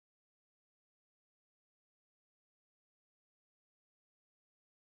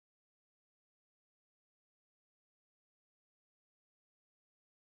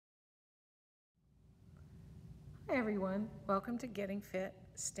Hi everyone, welcome to Getting Fit,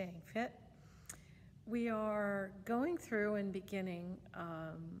 Staying Fit. We are going through and beginning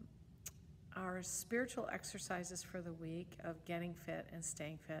our spiritual exercises for the week of Getting Fit and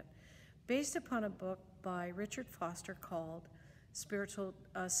Staying Fit based upon a book by Richard Foster called Spiritual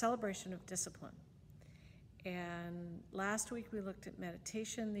Celebration of Discipline. And last week we looked at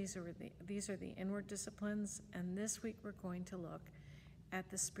meditation. These are the inward disciplines, and this week we're going to look at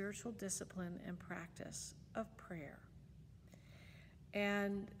the spiritual discipline and practice of prayer.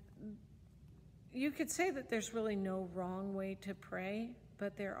 And you could say that there's really no wrong way to pray,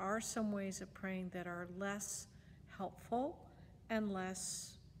 but there are some ways of praying that are less helpful and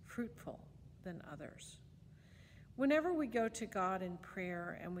less fruitful than others. Whenever we go to God in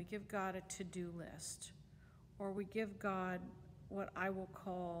prayer and we give God a to-do list, or we give God what I will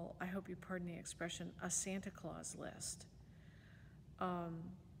call, I hope you pardon the expression, a Santa Claus list,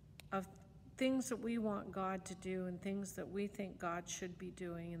 of things that we want God to do and things that we think God should be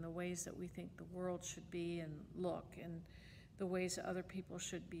doing and the ways that we think the world should be and look and the ways that other people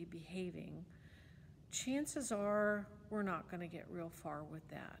should be behaving, chances are we're not going to get real far with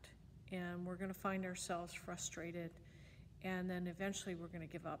that. And we're going to find ourselves frustrated, and then eventually we're going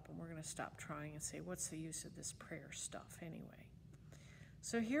to give up and we're going to stop trying and say, what's the use of this prayer stuff anyway?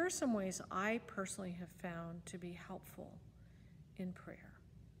 So here are some ways I personally have found to be helpful in prayer.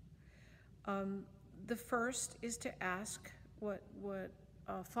 The first is to ask what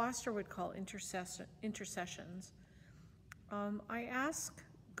Foster would call intercessions. I ask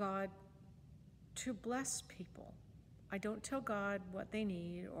God to bless people. I don't tell God what they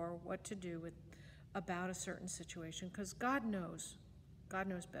need or what to do about a certain situation, because God knows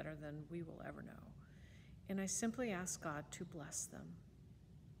better than we will ever know. And I simply ask God to bless them.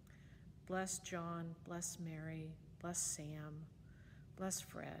 Bless John, bless Mary, bless Sam, bless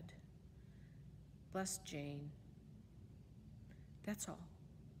Fred, bless Jane. That's all.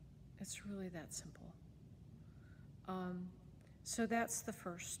 It's really that simple. So that's the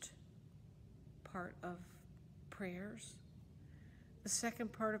first part of prayers. The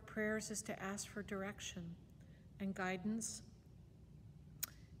second part of prayers is to ask for direction and guidance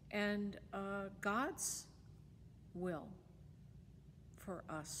and God's will for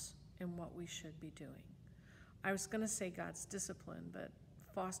us and what we should be doing. I was going to say God's discipline, but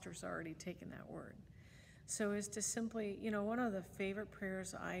Foster's already taken that word. So is to simply, one of the favorite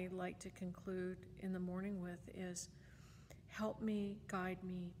prayers I like to conclude in the morning with is, help me, guide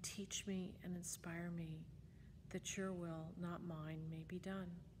me, teach me, and inspire me, that your will, not mine, may be done.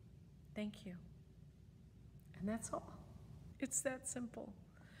 Thank you. And that's all. It's that simple.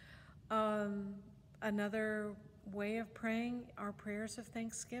 Another way of praying are prayers of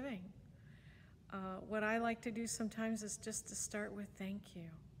thanksgiving. What I like to do sometimes is just to start with thank you.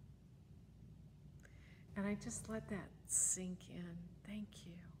 And I just let that sink in. Thank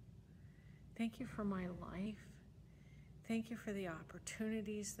you. Thank you for my life. Thank you for the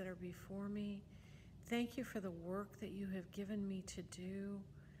opportunities that are before me. Thank you for the work that you have given me to do.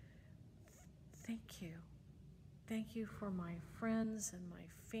 Thank you. Thank you for my friends and my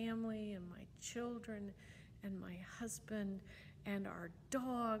family and my children and my husband and our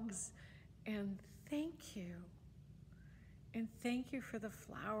dogs. And thank you. And thank you for the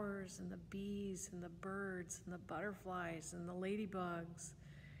flowers and the bees and the birds and the butterflies and the ladybugs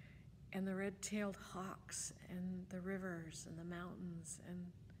and the red-tailed hawks and the rivers and the mountains.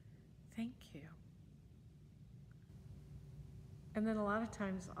 And thank you. And then a lot of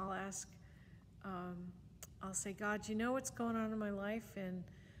times I'll ask, I'll say, God, you know what's going on in my life, and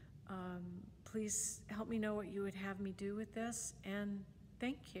please help me know what you would have me do with this, and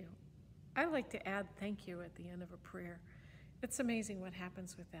thank you. I like to add thank you at the end of a prayer. It's amazing what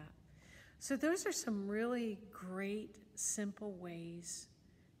happens with that. So those are some really great, simple ways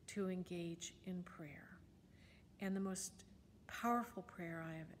to engage in prayer. And the most powerful prayer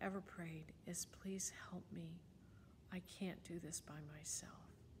I have ever prayed is, please help me. I can't do this by myself.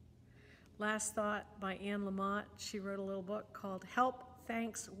 Last Thought by Anne Lamott. She wrote a little book called Help,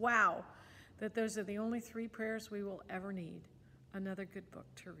 Thanks, Wow. That those are the only 3 prayers we will ever need. Another good book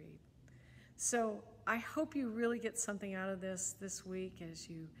to read. So I hope you really get something out of this week as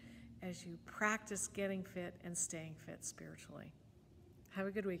you practice getting fit and staying fit spiritually. Have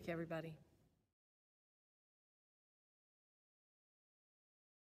a good week, everybody.